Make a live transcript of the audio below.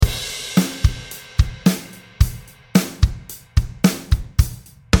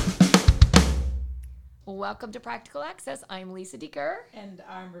welcome to Practical Access. I'm Lisa Deeker. And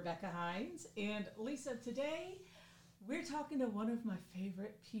I'm Rebecca Hines. And Lisa, today we're talking to one of my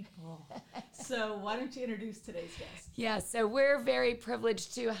favorite people. So why don't you introduce today's guest? Yeah, so we're very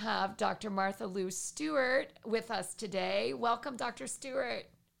privileged to have Dr. Martha Lou Stewart with us today. Welcome, Dr. Stewart.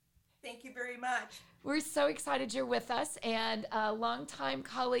 Thank you very much. We're so excited you're with us, and a longtime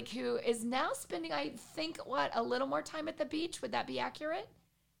colleague who is now spending, I think, a little more time at the beach. Would that be accurate?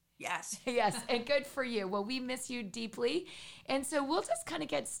 Yes. Yes, and good for you. Well, we miss you deeply. And so we'll just kind of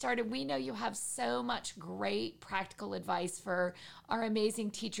get started. We know you have so much great practical advice for our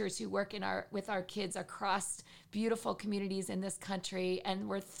amazing teachers who work with our kids across beautiful communities in this country. And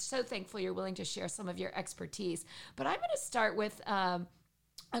we're so thankful you're willing to share some of your expertise. But I'm going to start with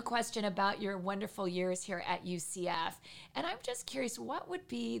a question about your wonderful years here at UCF. And I'm just curious, what would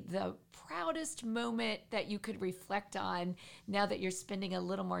be the proudest moment that you could reflect on now that you're spending a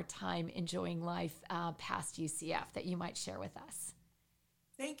little more time enjoying life past UCF that you might share with us?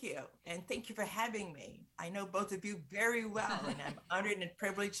 Thank you. And thank you for having me. I know both of you very well, and I'm honored and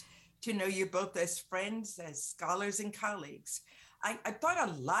privileged to know you both as friends, as scholars and colleagues. I thought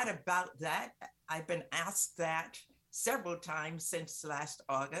a lot about that. I've been asked that several times since last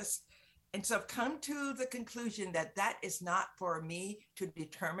August. And so I've come to the conclusion that that is not for me to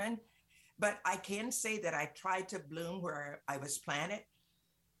determine, but I can say that I tried to bloom where I was planted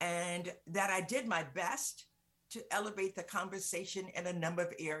and that I did my best to elevate the conversation in a number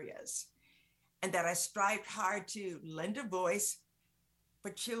of areas, and that I strived hard to lend a voice for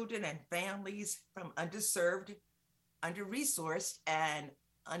children and families from underserved, under-resourced, and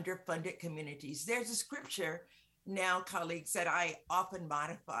underfunded communities. There's a scripture now, colleagues, that I often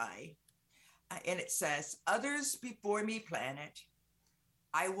modify, and it says, "Others before me planted,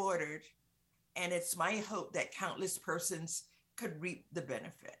 I watered, and it's my hope that countless persons could reap the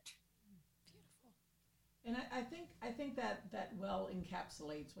benefit." Beautiful. And I think that well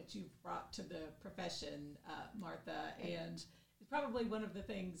encapsulates what you've brought to the profession, Martha, and it's probably one of the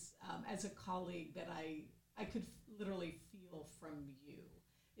things as a colleague that I could literally feel from you.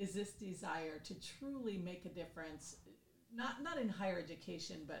 Is this desire to truly make a difference, not in higher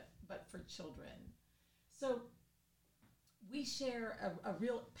education, but for children. So we share a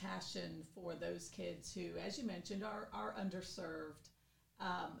real passion for those kids who, as you mentioned, are underserved.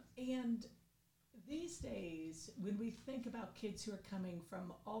 And these days, when we think about kids who are coming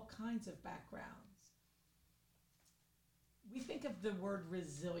from all kinds of backgrounds, we think of the word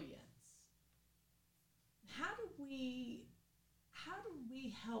resilience. How do we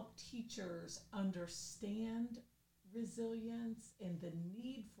help teachers understand resilience and the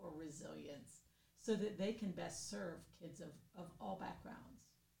need for resilience so that they can best serve kids of all backgrounds?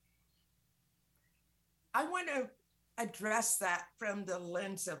 I want to address that from the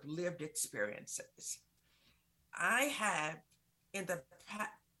lens of lived experiences. I have, in the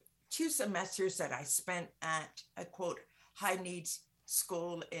 2 semesters that I spent at a quote high needs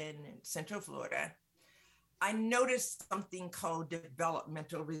school in Central Florida, I noticed something called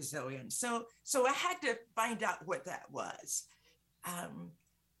developmental resilience. So I had to find out what that was.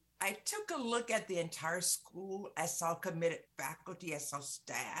 I took a look at the entire school. I saw committed faculty, I saw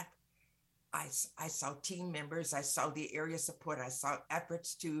staff, I saw team members, I saw the area support, I saw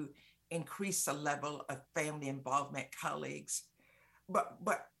efforts to increase the level of family involvement, colleagues. But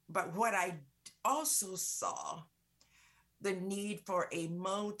what I also saw, the need for a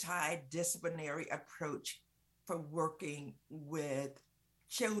multidisciplinary approach for working with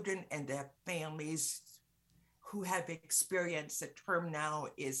children and their families who have experienced, the term now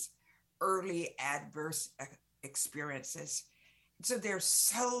is early adverse experiences. So there's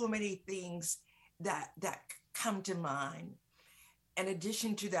so many things that come to mind. In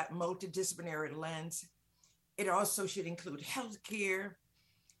addition to that multidisciplinary lens, it also should include healthcare,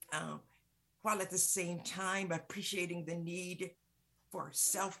 while at the same time appreciating the need for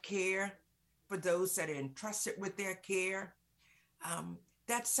self-care for those that are entrusted with their care.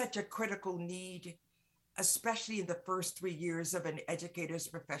 That's such a critical need, especially in the first 3 years of an educator's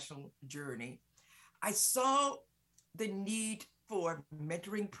professional journey. I saw the need for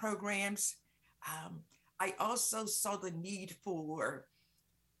mentoring programs. I also saw the need for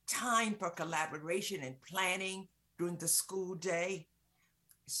time for collaboration and planning during the school day.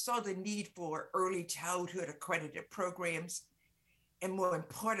 Saw the need for early childhood accredited programs. And more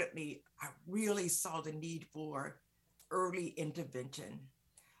importantly, I really saw the need for early intervention.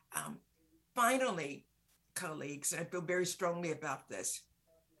 Finally, colleagues, and I feel very strongly about this,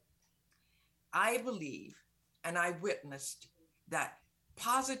 I believe and I witnessed that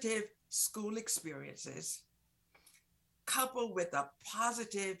positive school experiences coupled with a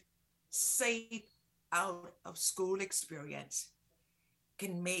positive, safe, out of school experience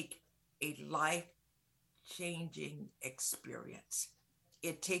can make a life changing experience.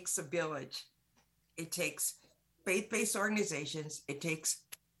 It takes a village, it takes faith based organizations, it takes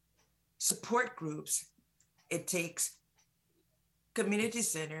support groups, it takes community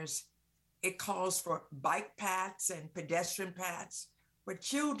centers, it calls for bike paths and pedestrian paths where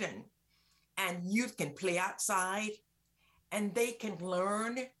children and youth can play outside and they can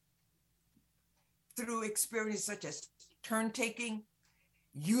learn through experiences such as turn taking,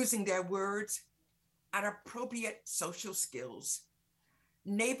 using their words, and appropriate social skills.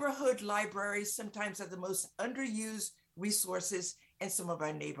 Neighborhood libraries sometimes are the most underused resources in some of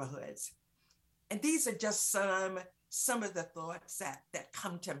our neighborhoods. And these are just some of the thoughts that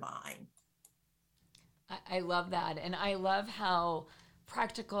come to mind. I love that. And I love how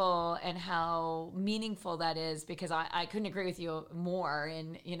practical and how meaningful that is, because I couldn't agree with you more.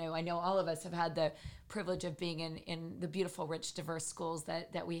 And, I know all of us have had the privilege of being in the beautiful, rich, diverse schools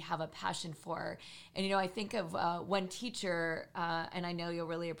that we have a passion for. And, I think of one teacher, and I know you'll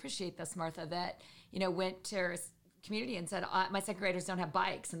really appreciate this, Martha, that, went to her community and said, my second graders don't have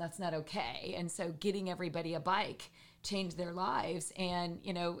bikes and that's not okay. And so getting everybody a bike changed their lives. And,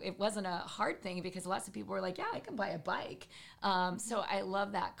 it wasn't a hard thing because lots of people were like, yeah, I can buy a bike. So I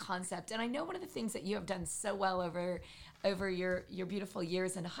love that concept. And I know one of the things that you have done so well over your beautiful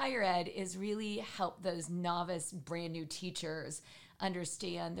years in higher ed is really help those novice brand new teachers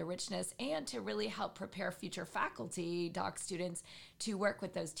understand the richness and to really help prepare future faculty, doc students to work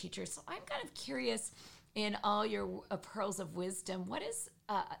with those teachers. So I'm kind of curious, in all your pearls of wisdom, what is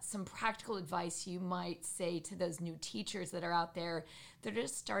some practical advice you might say to those new teachers that are out there that are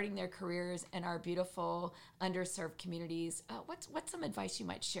just starting their careers in our beautiful underserved communities? What's some advice you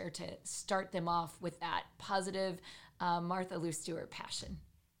might share to start them off with that positive Martha Lou Stewart passion?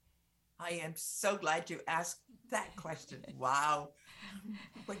 I am so glad you asked that question. Wow,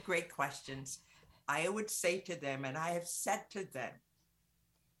 what great questions. I would say to them, and I have said to them,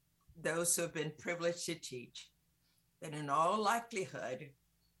 those who have been privileged to teach, that in all likelihood,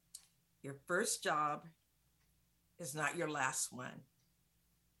 your first job is not your last one.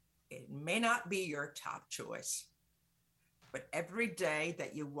 It may not be your top choice, but every day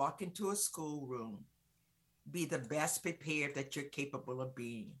that you walk into a schoolroom, be the best prepared that you're capable of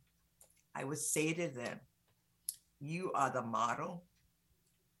being. I would say to them, you are the model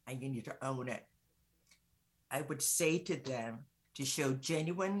and you need to own it. I would say to them to show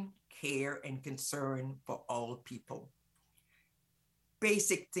genuine care and concern for all people.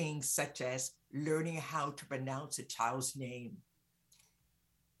 Basic things such as learning how to pronounce a child's name,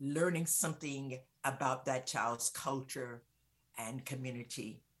 learning something about that child's culture and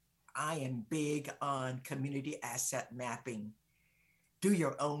community. I am big on community asset mapping. Do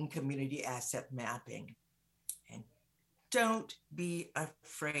your own community asset mapping. And don't be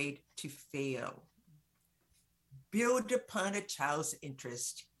afraid to fail. Build upon a child's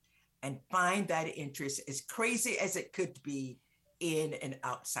interest and find that interest, as crazy as it could be, in and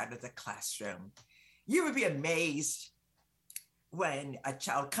outside of the classroom. You would be amazed when a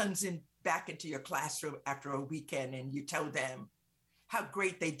child comes in back into your classroom after a weekend and you tell them how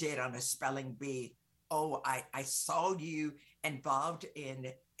great they did on a spelling bee. Oh, I saw you involved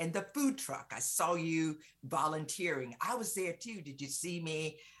in the food truck. I saw you volunteering. I was there too. Did you see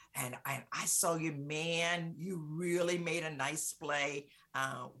me? And I saw you, man, you really made a nice play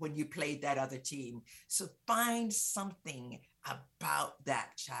when you played that other team. So find something about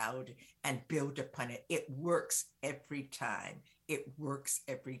that child and build upon it. It works every time. It works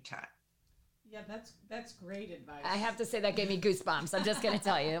every time. Yeah, that's great advice. I have to say that gave me goosebumps. I'm just going to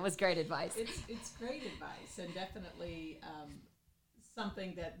tell you, it was great advice. It's great advice, and definitely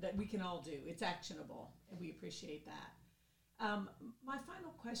something that we can all do. It's actionable, and we appreciate that. My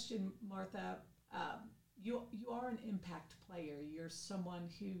final question, Martha, you are an impact player. You're someone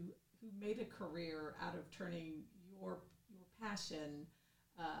who made a career out of turning your passion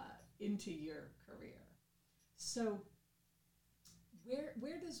into your career. So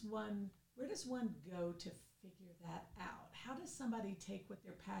where does one go to figure that out? How does somebody take what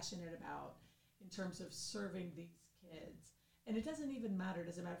they're passionate about in terms of serving these kids? And it doesn't even matter.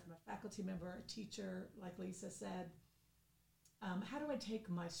 Does it matter from a faculty member or a teacher, like Lisa said? How do I take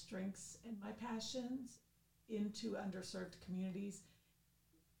my strengths and my passions into underserved communities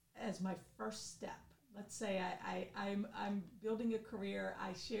as my first step? Let's say I'm building a career.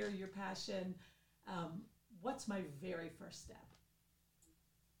 I share your passion. What's my very first step?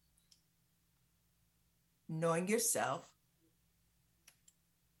 Knowing yourself,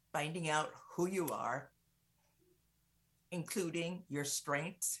 finding out who you are, including your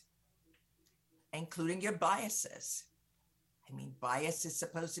strengths, including your biases. I mean, bias is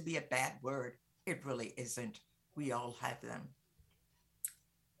supposed to be a bad word. It really isn't. We all have them.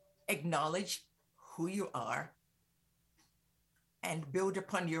 Acknowledge who you are and build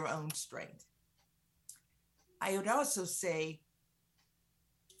upon your own strength. I would also say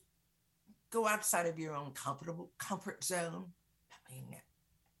go outside of your own comfort zone. I mean,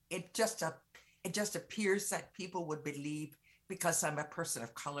 it just appears that people would believe because I'm a person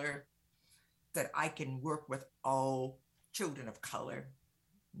of color that I can work with all children of color.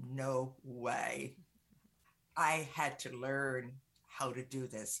 No way. I had to learn how to do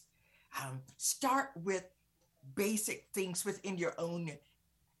this. Start with basic things within your own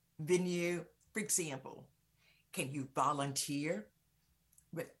venue. For example, can you volunteer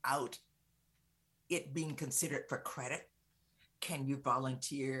without it being considered for credit? Can you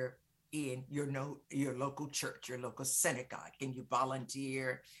volunteer in your local church, your local synagogue? Can you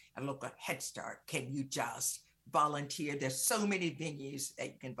volunteer at a local Head Start? Can you just volunteer? There's so many venues that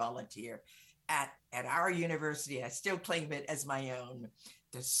you can volunteer at our university. I still claim it as my own.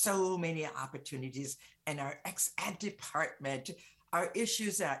 There's so many opportunities, and our ex-ed department, our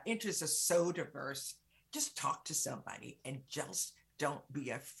issues, our interests are so diverse. Just talk to somebody and just don't be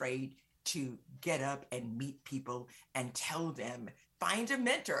afraid to get up and meet people and tell them, find a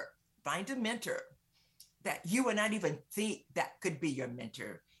mentor that you would not even think that could be your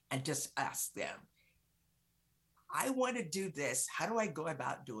mentor, and just ask them, I want to do this. How do I go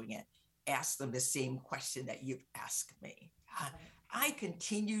about doing it? Ask them the same question that you've asked me. I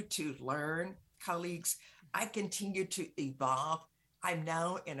continue to learn, colleagues. I continue to evolve. I'm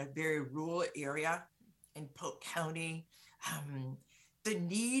now in a very rural area in Polk County. The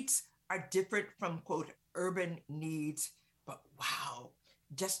needs are different from, quote, urban needs, but wow,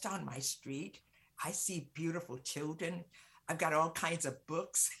 just on my street, I see beautiful children. I've got all kinds of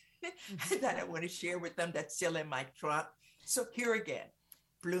books that I want to share with them that's still in my trunk. So here again,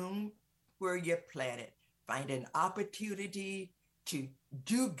 bloom where you're planted. Find an opportunity to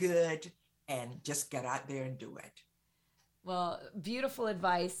do good and just get out there and do it. Well, beautiful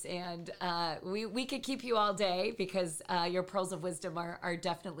advice, and we could keep you all day because your pearls of wisdom are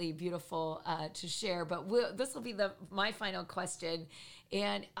definitely beautiful to share. But this will be my final question,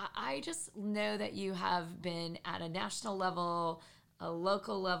 and I just know that you have been at a national level, a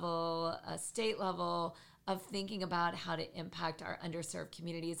local level, a state level of thinking about how to impact our underserved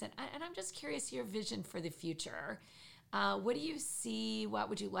communities, and I'm just curious your vision for the future. What do you see? What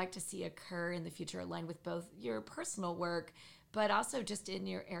would you like to see occur in the future aligned with both your personal work, but also just in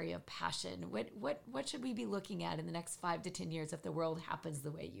your area of passion? What should we be looking at in the next 5 to 10 years if the world happens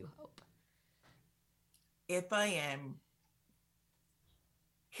the way you hope? If I am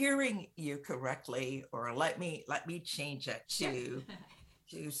hearing you correctly, or let me change it to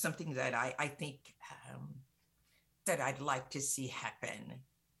something that I think that I'd like to see happen.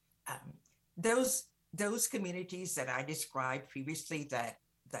 Those communities that I described previously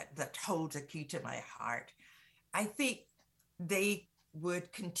that hold the key to my heart, I think they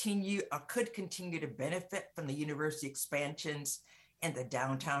would continue or could continue to benefit from the university expansions in the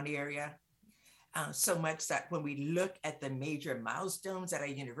downtown area. So much that when we look at the major milestones at our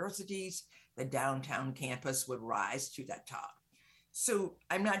universities, the downtown campus would rise to that top. So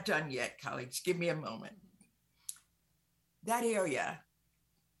I'm not done yet, colleagues. Give me a moment. That area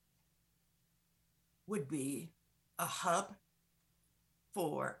would be a hub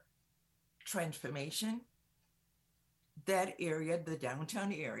for transformation. That area, the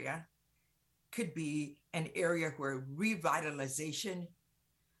downtown area, could be an area where revitalization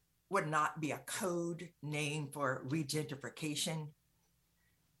would not be a code name for regentrification.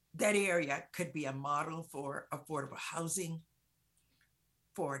 That area could be a model for affordable housing,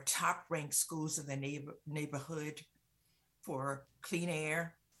 for top-ranked schools in the neighborhood, for clean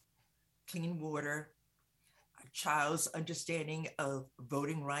air, clean water, a child's understanding of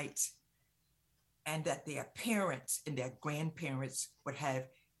voting rights, and that their parents and their grandparents would have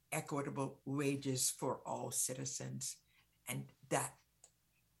equitable wages for all citizens. And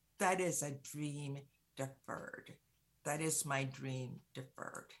that is a dream deferred. That is my dream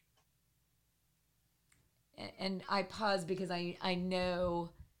deferred. And I pause because I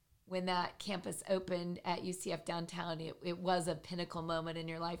know when that campus opened at UCF downtown, it was a pinnacle moment in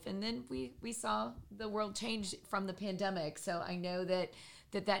your life. And then we saw the world change from the pandemic. So I know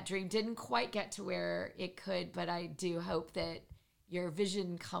that dream didn't quite get to where it could, but I do hope that your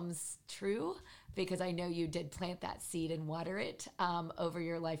vision comes true, because I know you did plant that seed and water it over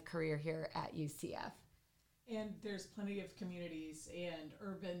your life career here at UCF. And there's plenty of communities and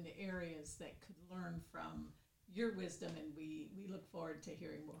urban areas that could learn from your wisdom, and we look forward to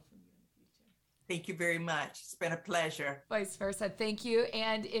hearing more from you in the future. Thank you very much. It's been a pleasure. Vice versa. Thank you.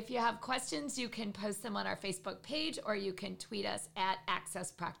 And if you have questions, you can post them on our Facebook page or you can tweet us at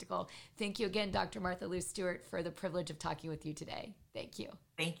Access Practical. Thank you again, Dr. Martha Lou Stewart, for the privilege of talking with you today. Thank you.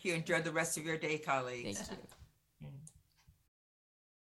 Thank you. Enjoy the rest of your day, colleagues. Thank you.